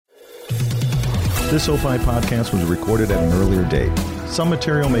This Opie podcast was recorded at an earlier date. Some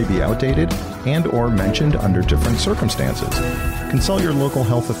material may be outdated and or mentioned under different circumstances. Consult your local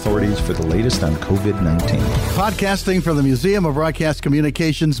health authorities for the latest on COVID-19. Podcasting from the Museum of Broadcast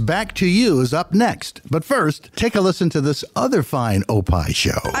Communications Back to You is up next. But first, take a listen to this other fine Opie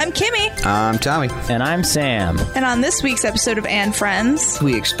show. I'm Kimmy. I'm Tommy. And I'm Sam. And on this week's episode of And Friends,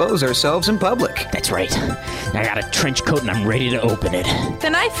 we expose ourselves in public. That's right. I got a trench coat and I'm ready to open it.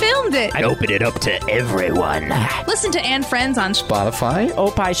 Then I filmed it. I open it up to everyone. Listen to And Friends on Spotify,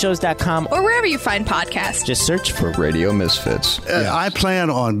 opishows.com, or wherever you find podcasts. Just search for Radio Misfits. I plan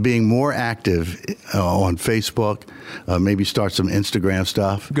on being more active on Facebook, maybe start some Instagram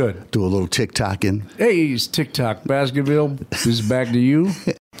stuff. Good. Do a little TikToking. Hey, it's TikTok. Baskerville, this is back to you.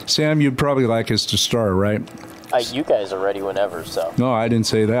 Sam, you'd probably like us to start, right? You guys are ready whenever, so. No, I didn't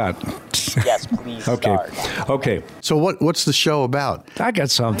say that. Yes, please Okay. start. Okay. So what's the show about? I got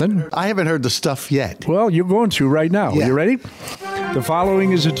something. I haven't heard the stuff yet. Well, you're going to right now. Yeah. You ready? The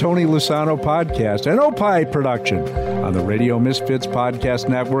following is a Tony Lasano podcast, an Opie production on the Radio Misfits Podcast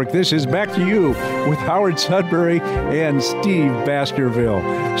Network. This is Back to You with Howard Sudbury and Steve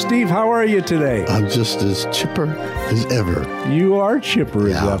Baskerville. Steve, how are you today? I'm just as chipper as ever. You are chipper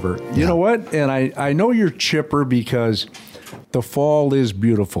as Yeah. ever. You know what? And I know you're chipper because the fall is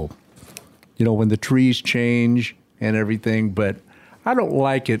beautiful. You know, when the trees change and everything, but I don't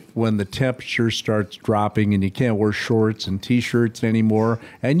like it when the temperature starts dropping and you can't wear shorts and T-shirts anymore,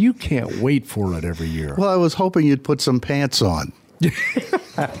 and you can't wait for it every year. Well, I was hoping you'd put some pants on.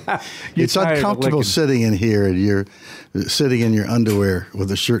 It's tired of uncomfortable licking. sitting in here and you're sitting in your underwear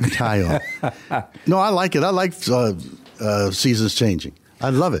with a shirt and tie on. No, I like it. I like seasons changing. I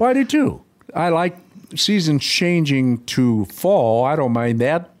love it. Well, I do too. I like seasons changing to fall. I don't mind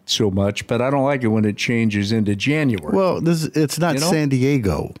that so much, but I don't like it when it changes into January. Well, it's not San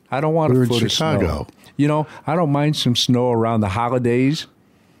Diego. I don't want We're a in foot of Chicago. snow. You know, I don't mind some snow around the holidays.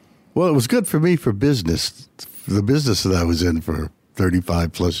 Well, it was good for me for business, the business that I was in for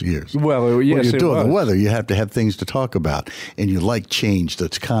 35 plus years. Well, yes, when you're it doing was. the weather, you have to have things to talk about, and you like change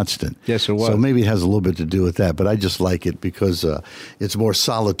that's constant. Yes, it was. So maybe it has a little bit to do with that, but I just like it because it's more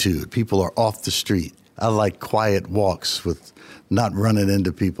solitude. People are off the street. I like quiet walks with not running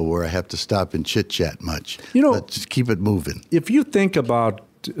into people where I have to stop and chit-chat much. You know, Let's just keep it moving. If you think about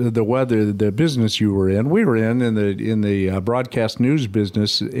the weather, the business you were in, we were in the broadcast news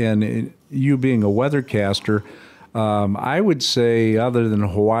business, and you being a weathercaster, I would say other than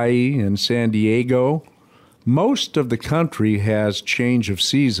Hawaii and San Diego, most of the country has change of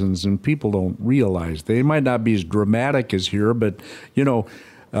seasons, and people don't realize. They might not be as dramatic as here, but, you know,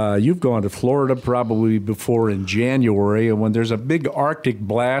 you've gone to Florida probably before in January, and when there's a big Arctic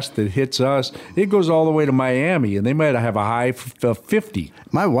blast that hits us, it goes all the way to Miami, and they might have a high of 50.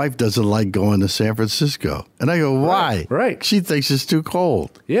 My wife doesn't like going to San Francisco. And I go, why? Right. She thinks it's too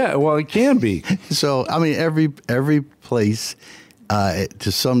cold. Yeah, well, it can be. So, I mean, every place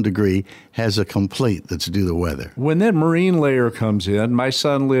to some degree has a complaint that's due to weather. When that marine layer comes in, my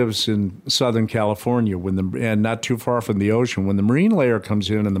son lives in Southern California, and not too far from the ocean. When the marine layer comes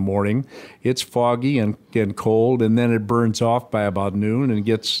in the morning, it's foggy and cold, and then it burns off by about noon and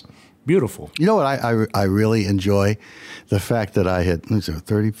gets beautiful. You know what I really enjoy? The fact that I had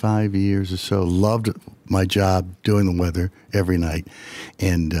 35 years or so, loved my job doing the weather every night.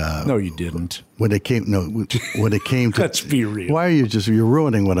 And no, you didn't. When it came to Let's be real. Why are you're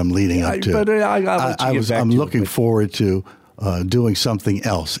ruining what I'm leading up to? But I'm looking forward to doing something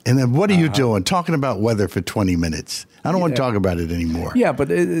else. And then what are you doing? Talking about weather for 20 minutes. I don't want to talk about it anymore. Yeah, but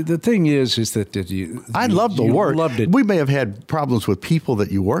the thing is that I love the work. Loved it. We may have had problems with people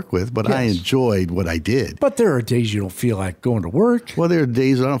that you work with, but I Yes. enjoyed what I did. But there are days you don't feel like going to work. Well, there are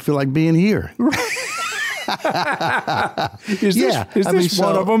days I don't feel like being here. Is this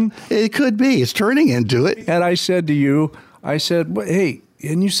one of them? It could be. It's turning into it. And I said to you, well, hey,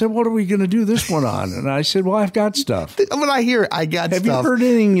 and you said, what are we going to do this one on? And I said, well, I've got stuff. When I hear I got Have stuff. you heard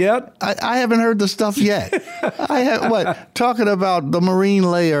anything yet? I haven't heard the stuff yet. I have talking about the marine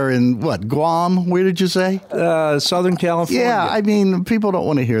layer in Guam? Where did you say? Southern California. Yeah, I mean, people don't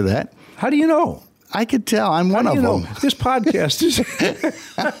want to hear that. How do you know? I could tell. I'm one of them. This podcast is.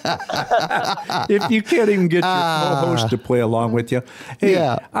 If you can't even get your co-host to play along with you, hey,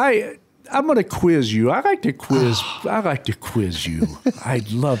 Yeah. I'm going to quiz you. I like to quiz you.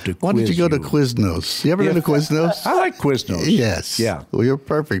 I'd love to quiz you. Why don't you go to Quiznos? You ever go to Quiznos? I like Quiznos. Yes. Yeah. Well, you're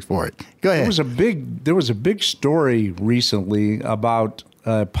perfect for it. Go ahead. There was a big story recently about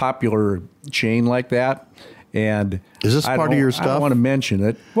a popular chain like that, And is this part of your stuff? I don't want to mention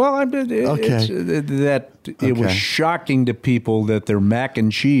it. Well, it was shocking to people that their mac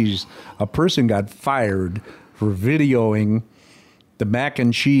and cheese, a person got fired for videoing the mac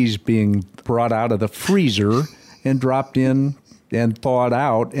and cheese being brought out of the freezer and dropped in and thawed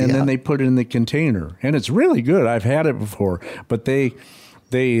out, and then they put it in the container. And it's really good. I've had it before. But they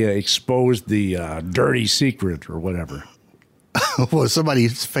exposed the dirty secret or whatever. Was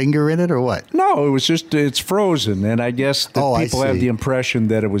somebody's finger in it or what? No, it was just, it's frozen. And I guess people have the impression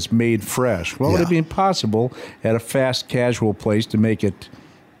that it was made fresh. Well, would it be possible at a fast casual place to make it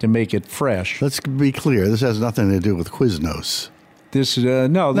fresh? Let's be clear. This has nothing to do with Quiznos. This is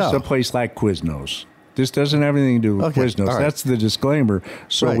a place like Quiznos. This doesn't have anything to do with Quiznos. Right. That's the disclaimer,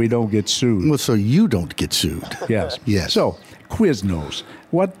 so we don't get sued. Well, so you don't get sued. Yes. Yes. So, Quiznos.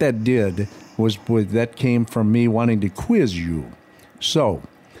 What that did was that came from me wanting to quiz you. So,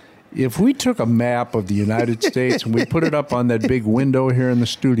 if we took a map of the United States and we put it up on that big window here in the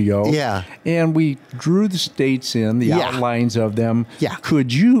studio, and we drew the states in, the outlines of them,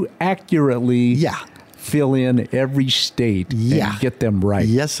 could you accurately fill in every state and get them right?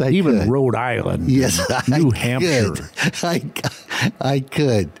 Yes, I could. Even Rhode Island, New Hampshire. I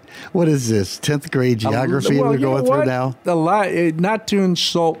could. What is this, 10th grade geography we're going through now? Not to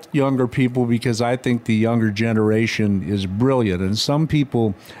insult younger people, because I think the younger generation is brilliant. And some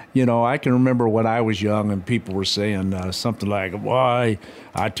people, I can remember when I was young and people were saying something like, why,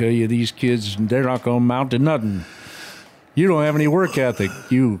 I tell you, these kids, they're not going to amount to nothing. You don't have any work ethic.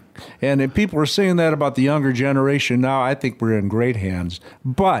 And if people are saying that about the younger generation now, I think we're in great hands.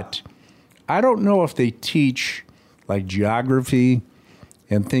 But I don't know if they teach like geography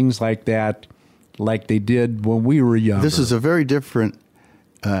and things like that like they did when we were younger. This is a very different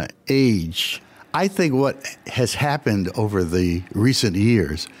age. I think what has happened over the recent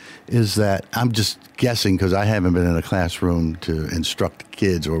years is that, I'm just guessing because I haven't been in a classroom to instruct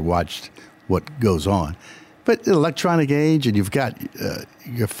kids or watched what goes on, but electronic age, and you've got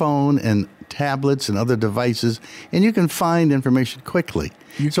your phone and tablets and other devices, and you can find information quickly.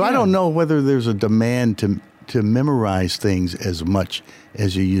 I don't know whether there's a demand to memorize things as much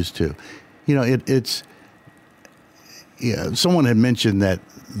as you used to. Someone had mentioned that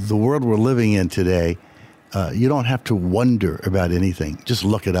the world we're living in today, you don't have to wonder about anything. Just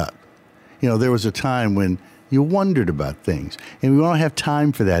look it up. There was a time when you wondered about things, and we don't have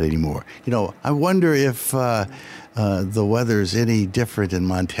time for that anymore. I wonder if the weather is any different in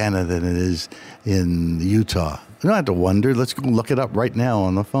Montana than it is in Utah. You don't have to wonder. Let's go look it up right now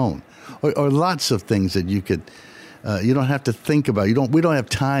on the phone. Or lots of things that you could, you don't have to think about. We don't have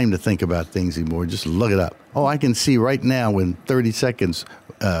time to think about things anymore. Just look it up. Oh, I can see right now in 30 seconds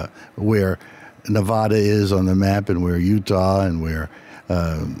where Nevada is on the map, and where Utah, and where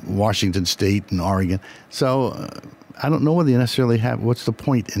Washington State and Oregon. So I don't know whether you necessarily have. What's the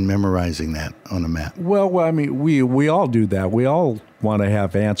point in memorizing that on a map? Well, I mean, we all do that. We all want to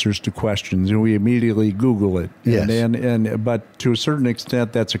have answers to questions, and we immediately Google it. Yes. But to a certain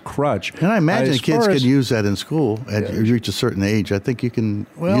extent, that's a crutch. And I imagine kids can use that in school as you reach a certain age. I think you can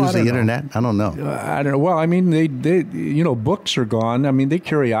use the internet. I don't know. I don't know. Well, I mean, they books are gone. I mean, they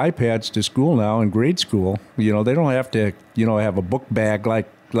carry iPads to school now in grade school. They don't have to, have a book bag like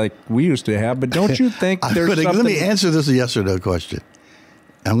we used to have. But don't you think there's something? Let me answer this yes or no question.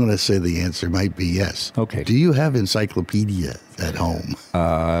 I'm going to say the answer might be yes. Okay. Do you have encyclopedia at home?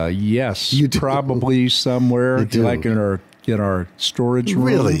 Yes. You do? Probably somewhere, like in our storage room.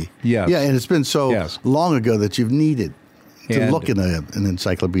 Really? Yes. Yeah, and it's been so long ago that you've needed to look in an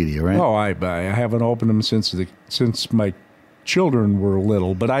encyclopedia, right? Oh, I haven't opened them since my children were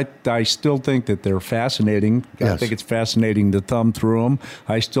little, but I still think that they're fascinating. Yes. I think it's fascinating to thumb through them.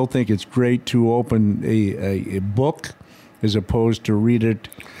 I still think it's great to open a book as opposed to read it,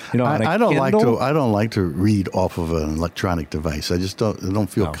 on a I don't Kindle. I don't like to read off of an electronic device. I just don't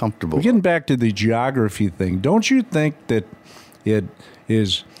feel comfortable. We're getting back to the geography thing. Don't you think that it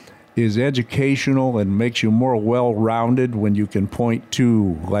is educational and makes you more well-rounded when you can point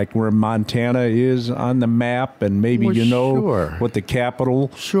to, like, where Montana is on the map, and maybe what the capital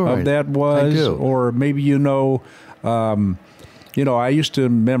of that was, I do. or maybe I used to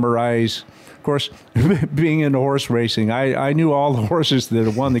memorize. Of course, being into horse racing, I knew all the horses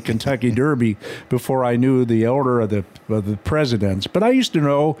that won the Kentucky Derby before I knew the order of the presidents. But I used to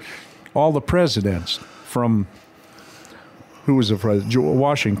know all the presidents from who was the president,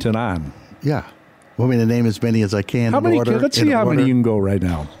 Washington on. Yeah. Want me to name as many as I can? Let's see how many you can go right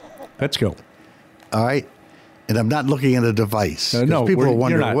now. Let's go. All right. And I'm not looking at a device. No, people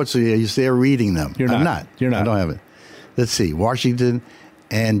wonder what's they're reading them. You're not. I'm not. You're not. I don't have it. Let's see. Washington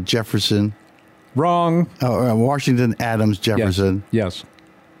and Jefferson Wrong. Washington, Adams, Jefferson, Yes.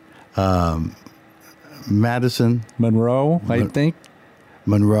 Madison, Monroe, I think.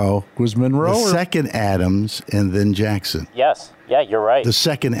 Monroe. Was Monroe? The or- second Adams, and then Jackson. Yes. Yeah, you're right. The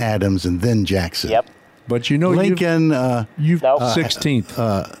second Adams, and then Jackson. Yep. But you know, Lincoln. you've Nope. 16th.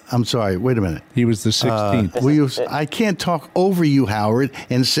 I'm sorry. Wait a minute. He was the 16th. I can't talk over you, Howard,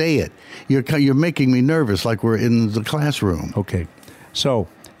 and say it. You're making me nervous, like we're in the classroom. Okay. So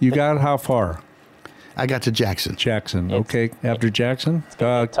you got how far? I got to Jackson. Jackson. It's- Okay. After Jackson?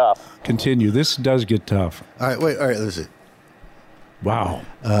 Tough. Continue. This does get tough. All right. Wait. All right. Listen. Wow.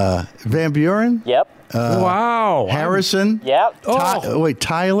 Van Buren. Yep. Wow. Harrison. Yep.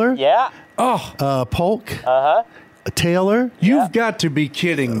 Tyler. Yeah. Polk. Uh-huh. Taylor. You've got to be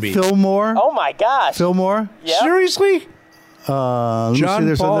kidding me. Fillmore. Oh my gosh. Fillmore. Yep. Seriously? Let me John, see,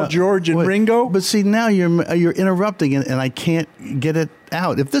 there's Paul, George, and Ringo? But see, now you're interrupting it, and I can't get it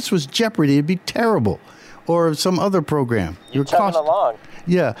out. If this was Jeopardy, it'd be terrible, or some other program. You're chugging along.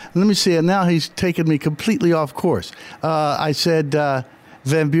 Yeah. Let me see. And now he's taken me completely off course. I said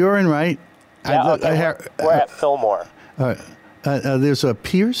Van Buren, right? Yeah, okay, we're at Fillmore. There's a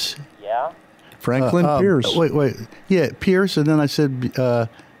Pierce. Yeah. Franklin Pierce. Wait. Yeah, Pierce, and then I said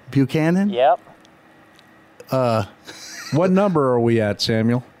Buchanan. Yep. What number are we at,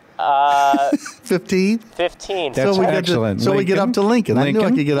 Samuel? 15. 15. That's we excellent. Get we get up to Lincoln. I knew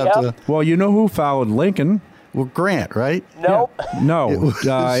I could get up Yep. to Well, you know who followed Lincoln? Grant, right? Nope. No. was,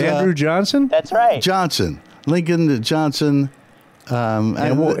 Andrew Johnson? That's right. Johnson. Lincoln Johnson. And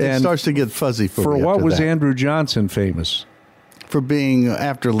it starts to get fuzzy for me. what after was that. Andrew Johnson famous? For being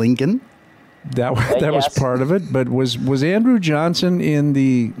after Lincoln. That was yes. part of it. But was Andrew Johnson in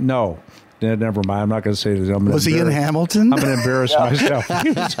the... No. Never mind. I'm not going to say this. Was he in Hamilton? I'm going to embarrass myself.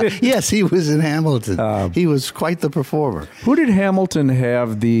 Yes, he was in Hamilton. He was quite the performer. Who did Hamilton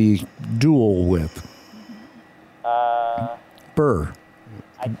have the duel with? Burr.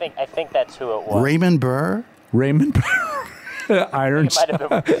 I think that's who it was. Raymond Burr? Raymond Burr.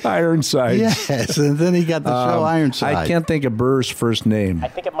 Ironside. Ironside. Yes, and then he got the show Ironside. I can't think of Burr's first name. I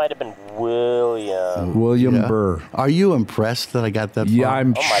think it might have been William. William Yeah. Burr. Are you impressed that I got that Yeah, far?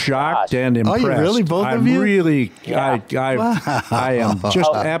 I'm Oh my shocked gosh. and Are impressed. you really, both of I'm you? really, Yeah. I am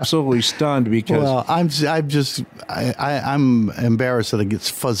just absolutely stunned because Well, I'm embarrassed that it gets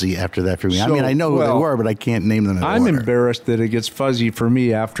fuzzy after that for me. I So, mean, I know who they well, were, but I can't name them in I'm order. embarrassed that it gets fuzzy for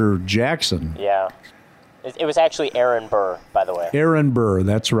me after Jackson. Yeah. It was actually Aaron Burr, by the way. Aaron Burr,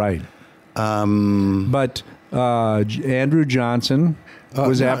 that's right. But Andrew Johnson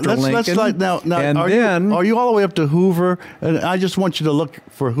was after Lincoln. Now, and are you all the way up to Hoover? And I just want you to look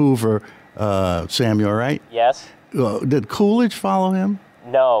for Hoover, Samuel, right? Yes? Did Coolidge follow him?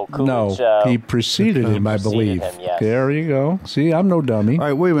 No. Coolidge, No, he preceded him, I preceded believe. him, yes. There you go. See, I'm no dummy. All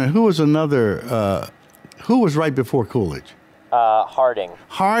right, wait a minute. Who was another? Who was right before Coolidge? Harding.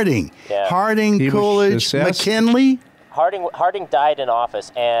 Harding. Yeah. Harding, He was Coolidge, assessed? McKinley. Harding died in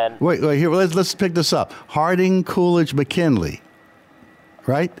office, and Wait, here. Let's pick this up. Harding, Coolidge, McKinley.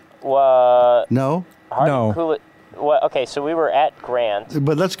 Right? Harding, No. Coolidge. Well, okay, so we were at Grant.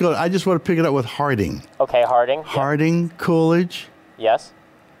 But let's go. I just want to pick it up with Harding. Okay, Harding. Yep. Harding, Coolidge, Yes?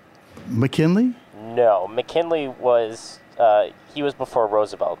 McKinley. No. McKinley was, he was before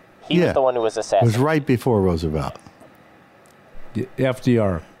Roosevelt. He was the one who was Was assassinated. right before Roosevelt.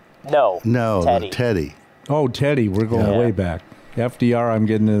 FDR. No. No, Teddy. Teddy. Oh, Teddy. We're going Yeah. way back. FDR, I'm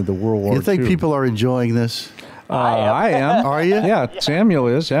getting into the World War You think II. people are enjoying this? I am. Are you? Yeah, Samuel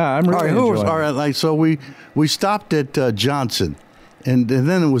is. Yeah, I'm really All right. Who was? enjoying All it. right. Like so, we stopped at Johnson, and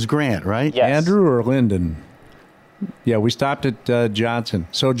then it was Grant, right? Yes. Andrew or Lyndon? Yeah, we stopped at Johnson.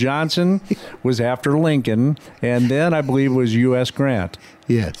 So Johnson was after Lincoln, and then I believe it was U.S. Grant.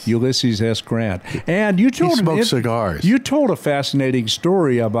 Yes. Ulysses S. Grant. And you told smoked cigars. You told a fascinating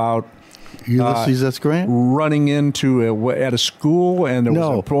story about Ulysses S. Grant. running into at a school, and there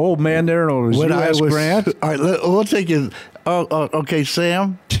No. was an old man there, and it was U.S. Grant. All right. We'll take it. Okay,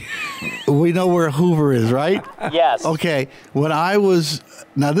 Sam. We know where Hoover is, right? Yes. Okay. When I was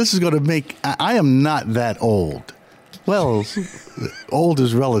now, this is going to make. I am not that old. Well, old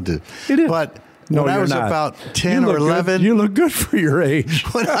is relative. It is. But No, when I you're was not. about You 10 or look good. 11. You look good for your age.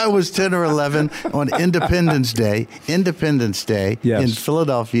 When I was 10 or 11 on Independence Day Yes. in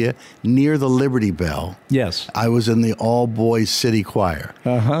Philadelphia near the Liberty Bell, Yes. I was in the all-boys city choir,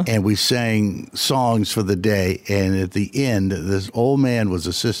 and we sang songs for the day. And at the end, this old man was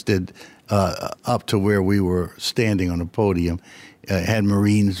assisted up to where we were standing on a podium, had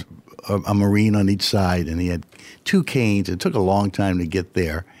Marines, a Marine on each side, and he had two canes. It took a long time to get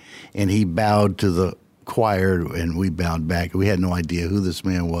there, and he bowed to the choir, and we bowed back. We had no idea who this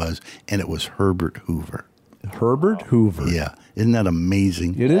man was, and it was Herbert Hoover. Herbert Hoover. Yeah. Isn't that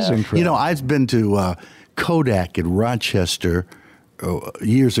amazing? It is incredible. You know, I've been to Kodak in Rochester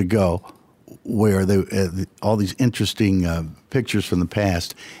years ago, where they all these interesting pictures from the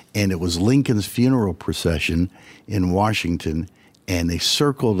past, and it was Lincoln's funeral procession in Washington, and they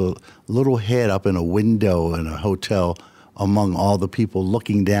circled a little head up in a window in a hotel among all the people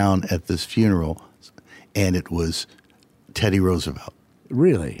looking down at this funeral, and it was Teddy Roosevelt.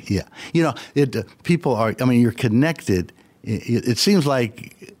 Really? Yeah. You know, people are, I mean, you're connected. It seems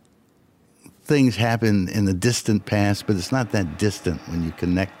like things happen in the distant past, but it's not that distant when you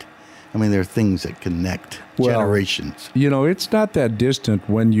connect. I mean, there are things that connect generations. You know, it's not that distant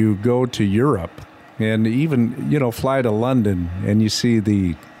when you go to Europe and even, you know, fly to London and you see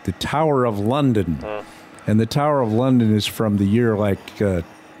the Tower of London. And the Tower of London is from the year like,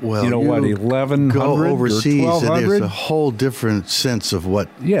 well, you know what, 1100 go overseas, or 1200? and there's a whole different sense of what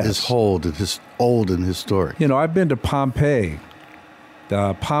is old and historic. You know, I've been to Pompeii.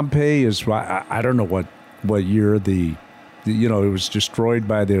 Pompeii is, I don't know what year you know, it was destroyed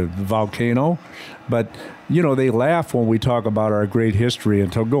by the volcano. But, you know, they laugh when we talk about our great history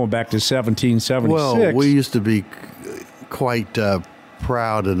until going back to 1776. Well, we used to be quite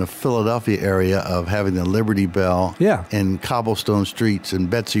proud in the Philadelphia area of having the Liberty Bell and cobblestone streets and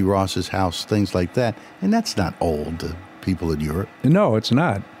Betsy Ross's house, things like that. And that's not old to people in Europe. No, it's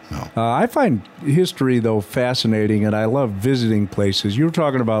not. No. I find history, though, fascinating, and I love visiting places. You were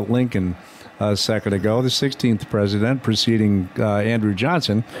talking about Lincoln a second ago, the 16th president preceding Andrew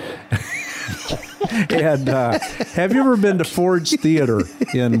Johnson. And have you ever been to Ford's Theater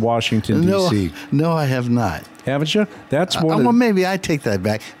in Washington, D.C.? No, I have not. Haven't you? That's one. Well, maybe I take that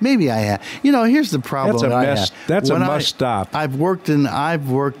back. Maybe I have. You know, here's the problem. That's a must stop. I've worked at.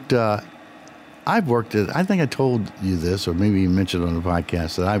 I think I told you this, or maybe you mentioned on the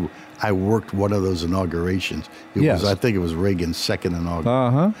podcast that I worked one of those inaugurations. I think it was Reagan's second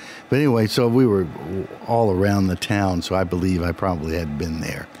inauguration. But anyway, so we were all around the town, so I believe I probably had been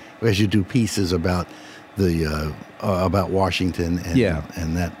there. As you do pieces about about Washington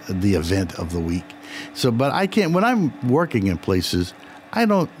and that the event of the week. So, but I can't. When I'm working in places, I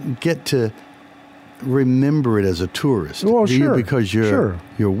don't get to remember it as a tourist. Well, sure, because you're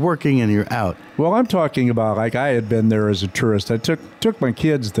working and you're out. Well, I'm talking about like I had been there as a tourist. I took my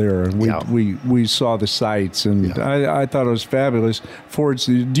kids there, and we saw the sights, and I thought it was fabulous. Ford's.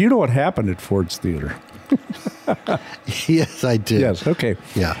 Do you know what happened at Ford's Theater? Yes, I do. Yes. Okay.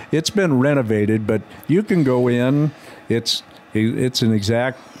 Yeah. It's been renovated, but you can go in. It's an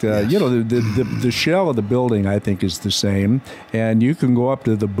exact, you know, the shell of the building, I think, is the same. And you can go up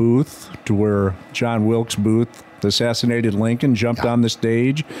to the booth to where John Wilkes Booth assassinated Lincoln, jumped on the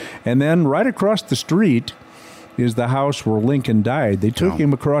stage. And then right across the street is the house where Lincoln died. They took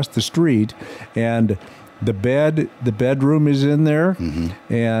him across the street, and the bedroom is in there.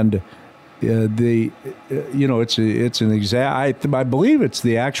 And you know, it's an exact, I believe it's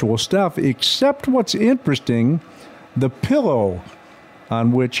the actual stuff, except what's interesting, the pillow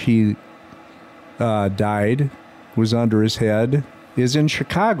on which he died was under his head is in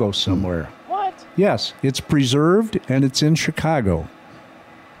Chicago somewhere. What? Yes, it's preserved and it's in Chicago.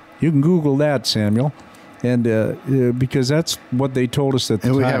 You can Google that, Samuel, and because that's what they told us at the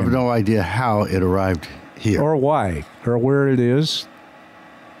time. And we have no idea how it arrived here. Or why, or where it is.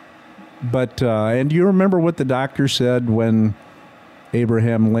 But, and do you remember what the doctor said when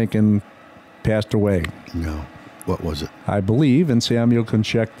Abraham Lincoln passed away? No. What was it? I believe, and Samuel can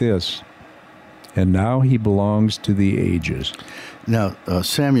check this, and now he belongs to the ages. Now,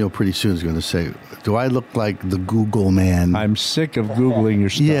 Samuel pretty soon is going to say, do I look like the Google man? I'm sick of Googling your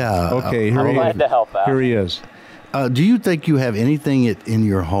stuff. Yeah. Okay, I'm glad to help out. Here he is. Do you think you have anything in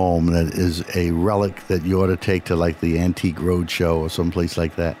your home that is a relic that you ought to take to like the Antique Roadshow or someplace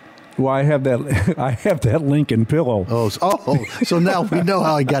like that? Well, I have that. I have that Lincoln pillow. So now we know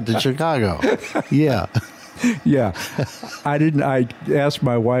how I got to Chicago. Yeah. Yeah, I asked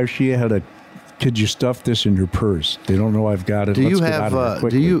my wife. She had could you stuff this in your purse? They don't know I've got it. Do you have?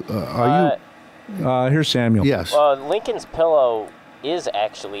 Do you? Are you? Here's Samuel. Yes. Lincoln's pillow is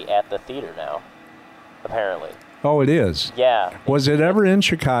actually at the theater now, apparently. Oh, it is? Yeah. Was it ever in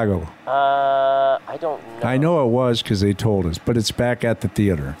Chicago? I don't know. I know it was because they told us, but it's back at the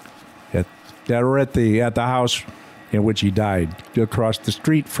theater, at the house in which he died, across the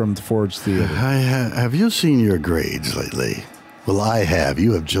street from the Ford's Theater. Have you seen your grades lately? Well, I have.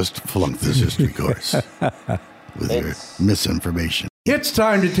 You have just flunked this history course with your misinformation. It's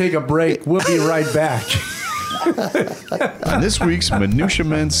time to take a break. We'll be right back. On this week's Minutia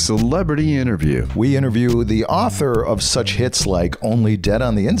Men Celebrity Interview, We interview the author of such hits like Only Dead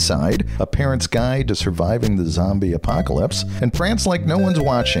on the Inside, A Parent's Guide to Surviving the Zombie Apocalypse, and France Like No One's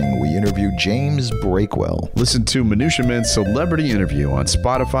Watching. We interview James Breakwell. listen to Minutia Men Celebrity Interview on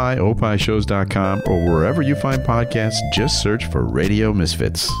Spotify, opishows.com, or wherever you find podcasts. Just search for Radio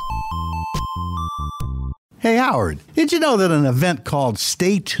Misfits. Hey, Howard, did you know that an event called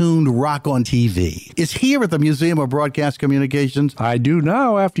Stay Tuned Rock on TV is here at the Museum of Broadcast Communications? I do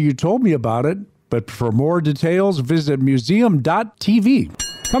now after you told me about it, but for more details, visit museum.tv.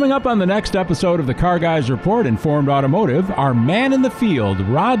 Coming up on the next episode of the Car Guys Report Informed Automotive, our man in the field,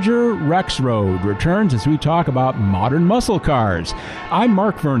 Roger Rexroad, returns as we talk about modern muscle cars. I'm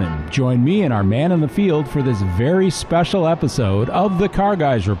Mark Vernon. Join me and our man in the field for this very special episode of the Car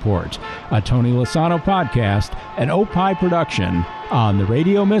Guys Report, a Tony Lasano podcast, an Opie production on the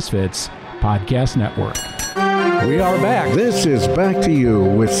Radio Misfits Podcast Network. We are back. This is Back to You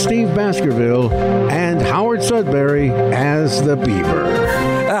with Steve Baskerville and Howard Sudbury as the Beaver.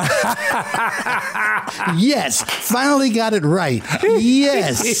 Yes, finally got it right.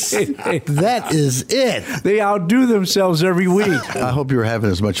 Yes, that is it. They outdo themselves every week. I hope you're having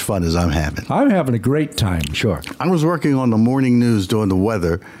as much fun as I'm having. I'm having a great time. Sure. I was working on the morning news doing the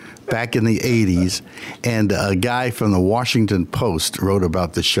weather back in the 80s, and a guy from the Washington Post wrote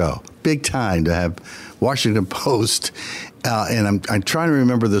about the show. Big time to have Washington Post, and I'm trying to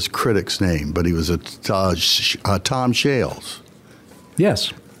remember this critic's name, but he was Tom Shales.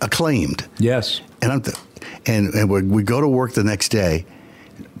 Yes. Acclaimed. Yes. And we go to work the next day.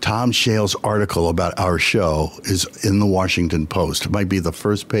 Tom Shales' article about our show is in the Washington Post. It might be the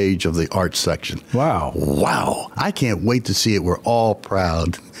first page of the arts section. Wow. Wow. I can't wait to see it. We're all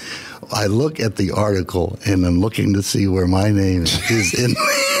proud. I look at the article, and I'm looking to see where my name is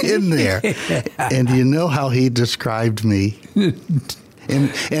in there. And you know how he described me?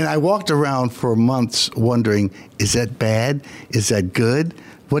 And I walked around for months wondering, is that bad? Is that good?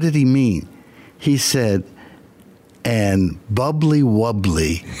 What did he mean? He said, and bubbly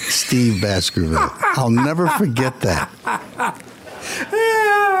wobbly Steve Baskerville. I'll never forget that.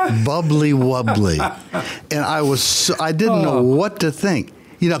 Bubbly wobbly. And I didn't know what to think.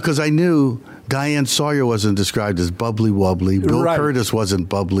 You know, because I knew Diane Sawyer wasn't described as bubbly wobbly. Bill Curtis wasn't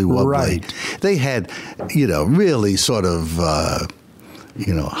bubbly wobbly. Right. They had, really sort of,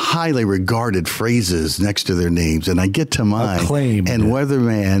 highly regarded phrases next to their names. And I get to mine. Acclaimed. And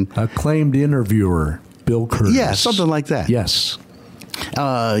Weatherman. Acclaimed interviewer, Bill Curtis. Yeah, something like that. Yes.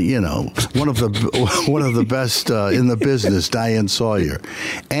 One of the best in the business, Diane Sawyer,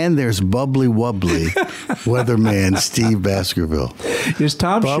 and there's bubbly wobbly weatherman Steve Baskerville. Is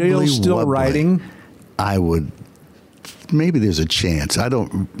Tom Shales still writing? I would. Maybe there's a chance. I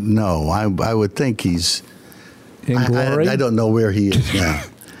don't know. I would think he's in glory. I don't know where he is now.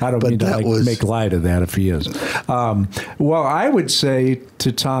 I don't mean to make light of that if he is. Well, I would say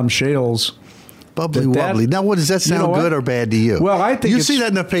to Tom Shales. Bubbly wobbly. Now, does that sound good or bad to you? Well, I think you see that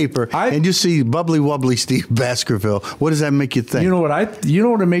in the paper, and you see bubbly wobbly Steve Baskerville. What does that make you think? You know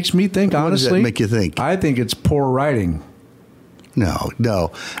what it makes me think. Honestly, what does that make you think? I think it's poor writing. No.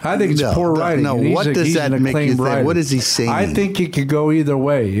 I think it's poor writing. No, what does that make you think? Writer. What is he saying? I think it could go either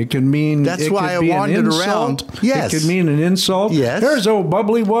way. It can mean that's why I wandered around. Yes, it could mean an insult. Yes, there's old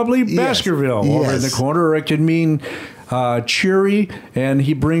bubbly wobbly Baskerville over in the corner. Or it could mean cheery, and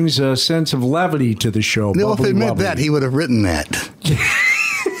he brings a sense of levity to the show. No, if it meant that, he would have written that.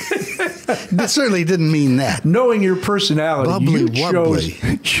 It certainly didn't mean that. Knowing your personality, bubbly wobbly.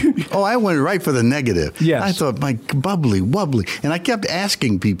 I went right for the negative. Yes, I thought, my bubbly wobbly, and I kept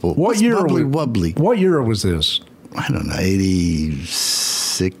asking people, "What year bubbly wobbly? What year was this?" I don't know,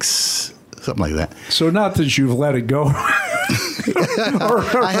 86, something like that. So not that you've let it go.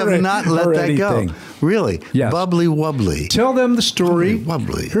 I have not let that go. Really? Yes. Bubbly wobbly. Tell them the story.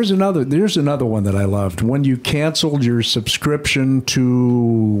 Wobbly. Here's another one that I loved. When you canceled your subscription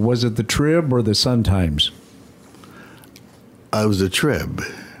to, was it the Trib or the Sun-Times? It was the Trib.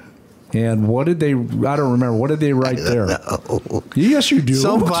 And what did they? I don't remember. What did they write there? Yes, you do.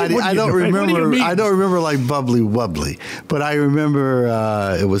 Somebody. I don't remember. I don't remember like bubbly wobbly, but I remember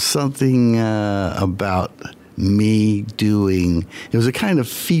it was something about me doing. It was a kind of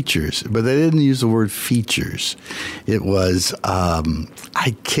features, but they didn't use the word features. It was.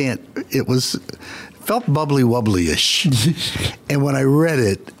 It was felt bubbly wobbly-ish, and when I read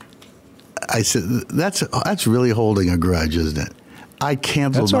it, I said, "That's really holding a grudge, isn't it?" I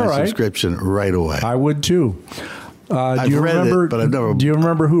canceled my subscription right away. I would too. I've read it, but I've never. Do you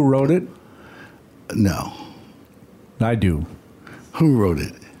remember who wrote it? No. I do. Who wrote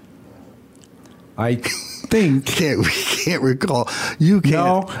it? can't recall. You can't.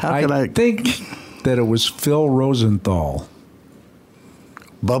 No, How can I think that it was Phil Rosenthal.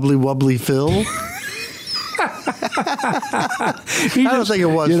 Bubbly Wubbly Phil? I don't think it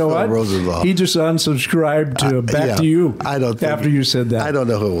was Phil Rosenthal. He just unsubscribed to Back to You. I don't think after you said that. I don't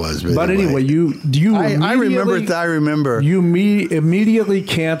know who it was. But anyway, I remember. You immediately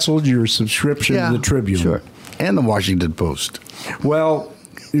canceled your subscription to the Tribune. Sure. And the Washington Post. Well,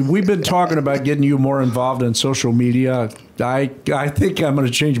 we've been talking about getting you more involved in social media. I think I'm going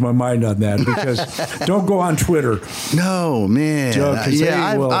to change my mind on that because don't go on Twitter. No, man.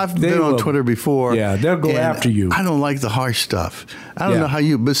 I've been on Twitter before. Yeah, they'll go after you. I don't like the harsh stuff. I don't know how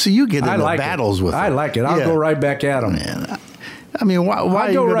you, but see, you get into battles with them. I like it. I'll go right back at them. Man. I mean, why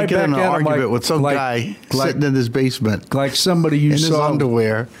are you going to get in an argument with some guy sitting in his basement? Like somebody you saw. In his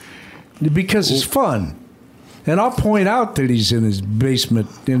underwear. Because it's fun. And I'll point out that he's in his basement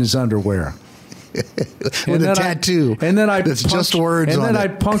in his underwear. With a tattoo. And then that's just words on it. And then I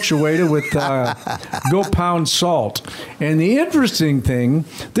punctuate it with go pound salt. And the interesting thing,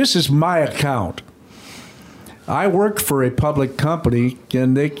 this is my account. I work for a public company,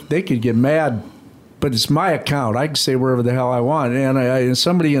 and they could get mad, but it's my account. I can say wherever the hell I want. And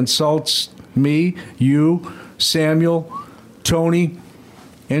somebody insults me, you, Samuel, Tony,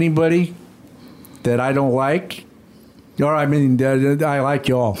 anybody that I don't like, or I mean, I like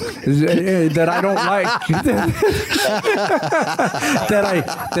y'all, that I don't like,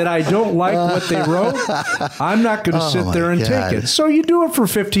 that I don't like what they wrote, I'm not going to sit there and take it. So you do it for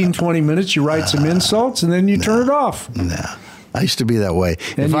 15, 20 minutes, you write some insults, and then you turn it off. No. I used to be that way.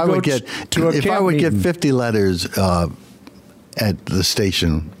 And if I would get 50 letters at the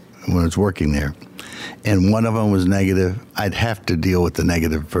station when I was working there, and one of them was negative, I'd have to deal with the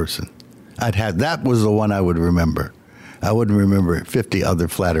negative person. That was the one I would remember. I wouldn't remember 50 other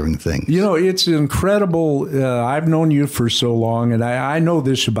flattering things. You know, it's incredible. I've known you for so long, and I know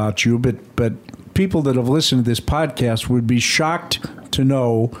this about you, but people that have listened to this podcast would be shocked to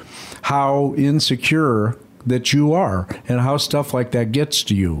know how insecure that you are and how stuff like that gets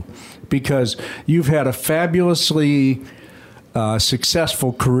to you, because you've had a fabulously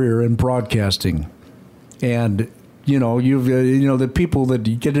successful career in broadcasting, and the people that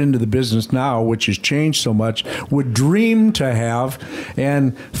get into the business now, which has changed so much, would dream to have,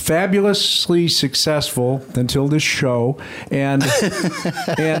 and fabulously successful until this show. And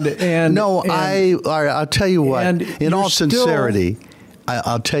I'll tell you what. In all sincerity,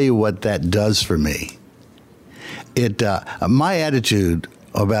 I'll tell you what that does for me. My attitude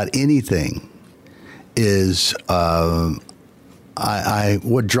about anything is.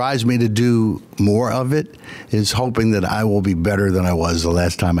 What drives me to do more of it is hoping that I will be better than I was the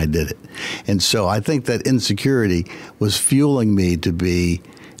last time I did it. And so I think that insecurity was fueling me to be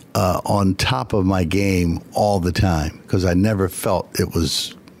on top of my game all the time, because I never felt it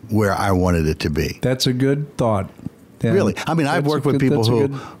was where I wanted it to be. That's a good thought. Yeah. Really. I mean, I've worked with people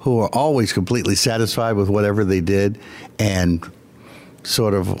who are always completely satisfied with whatever they did and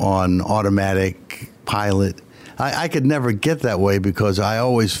sort of on automatic pilot. I could never get that way because I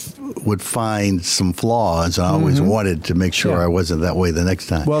always would find some flaws. I always wanted to make sure I wasn't that way the next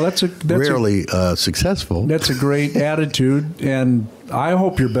time. Well, that's rarely successful. That's a great attitude, and I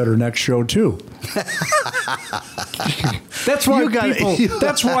hope you're better next show too. That's why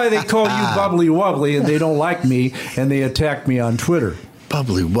that's why they call you Bubbly Wubbly, and they don't like me, and they attack me on Twitter.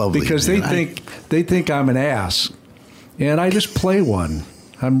 Bubbly Wubbly, because they think I'm an ass, and I just play one.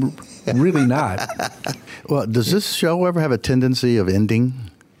 I'm really not. Well, does this show ever have a tendency of ending?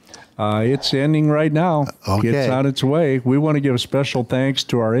 It's ending right now. Okay. It's on its way. We want to give special thanks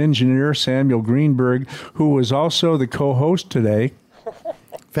to our engineer, Samuel Greenberg, who was also the co-host today.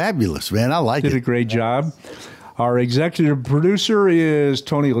 Fabulous, man. I like it. Did a great job. Our executive producer is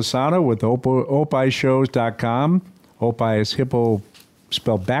Tony Lasano with opishows.com. Opie is hippo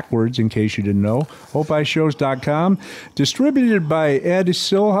spelled backwards, in case you didn't know. opishows.com. Distributed by Ed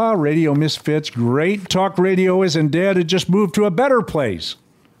Silha, Radio Misfits. Great talk radio isn't dead. It just moved to a better place.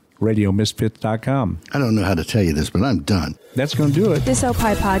 RadioMisfits.com. I don't know how to tell you this, but I'm done. That's going to do it. This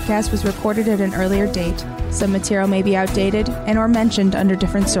Opie podcast was recorded at an earlier date. Some material may be outdated and or mentioned under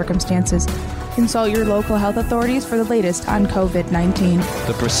different circumstances. Consult your local health authorities for the latest on COVID-19.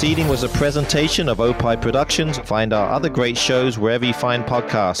 The proceeding was a presentation of Opie Productions. Find our other great shows wherever you find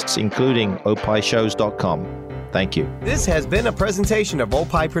podcasts, including opishows.com. Thank you. This has been a presentation of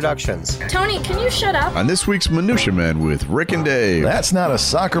Opie Productions. Tony, can you shut up? On this week's Minutia Men with Rick and Dave. That's not a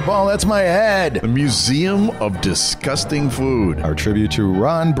soccer ball, that's my head. The Museum of Disgusting Food. Our tribute to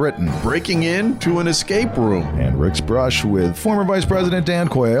Ron Britton. Breaking into an escape room. And Rick's brush with former Vice President Dan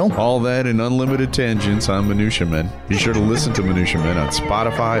Quayle. All that and unlimited tangents on Minutia Men. Be sure to listen to Minutia Men on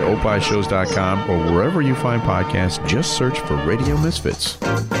Spotify, opishows.com, or wherever you find podcasts. Just search for Radio Misfits.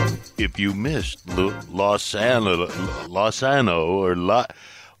 If you missed Los Anno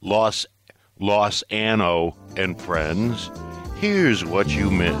and Friends, here's what you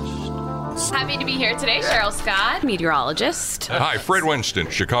missed. Happy to be here today, Cheryl Scott, meteorologist. Hi, Fred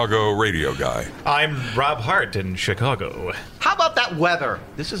Winston, Chicago radio guy. I'm Rob Hart in Chicago. How about that weather?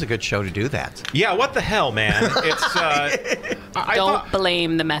 This is a good show to do that. Yeah, what the hell, man? It's Don't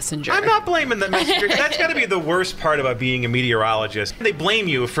blame the messenger. I'm not blaming the messenger. That's got to be the worst part about being a meteorologist. They blame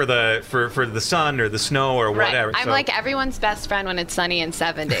you for the sun or the snow or whatever. I'm like everyone's best friend when it's sunny and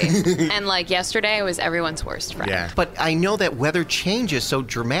 70. And like yesterday, I was everyone's worst friend. Yeah. But I know that weather changes so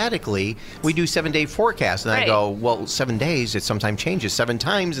dramatically. We do 7-day forecasts, and I go, well, 7 days, it sometimes changes 7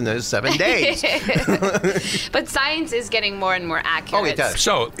 times in those 7 days. But science is getting more and more accurate. Oh, it does.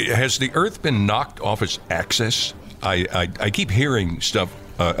 So, has the Earth been knocked off its axis? I keep hearing stuff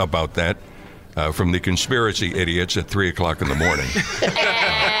about that from the conspiracy idiots at 3 o'clock in the morning.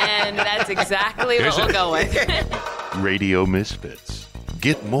 And that's exactly what we'll go with. Radio Misfits.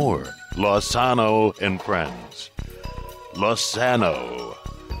 Get more Lozano and Friends. Lozano.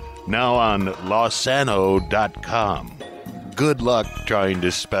 Now on Lozano.com. Good luck trying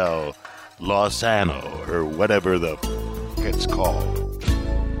to spell Lozano or whatever the f*** it's called.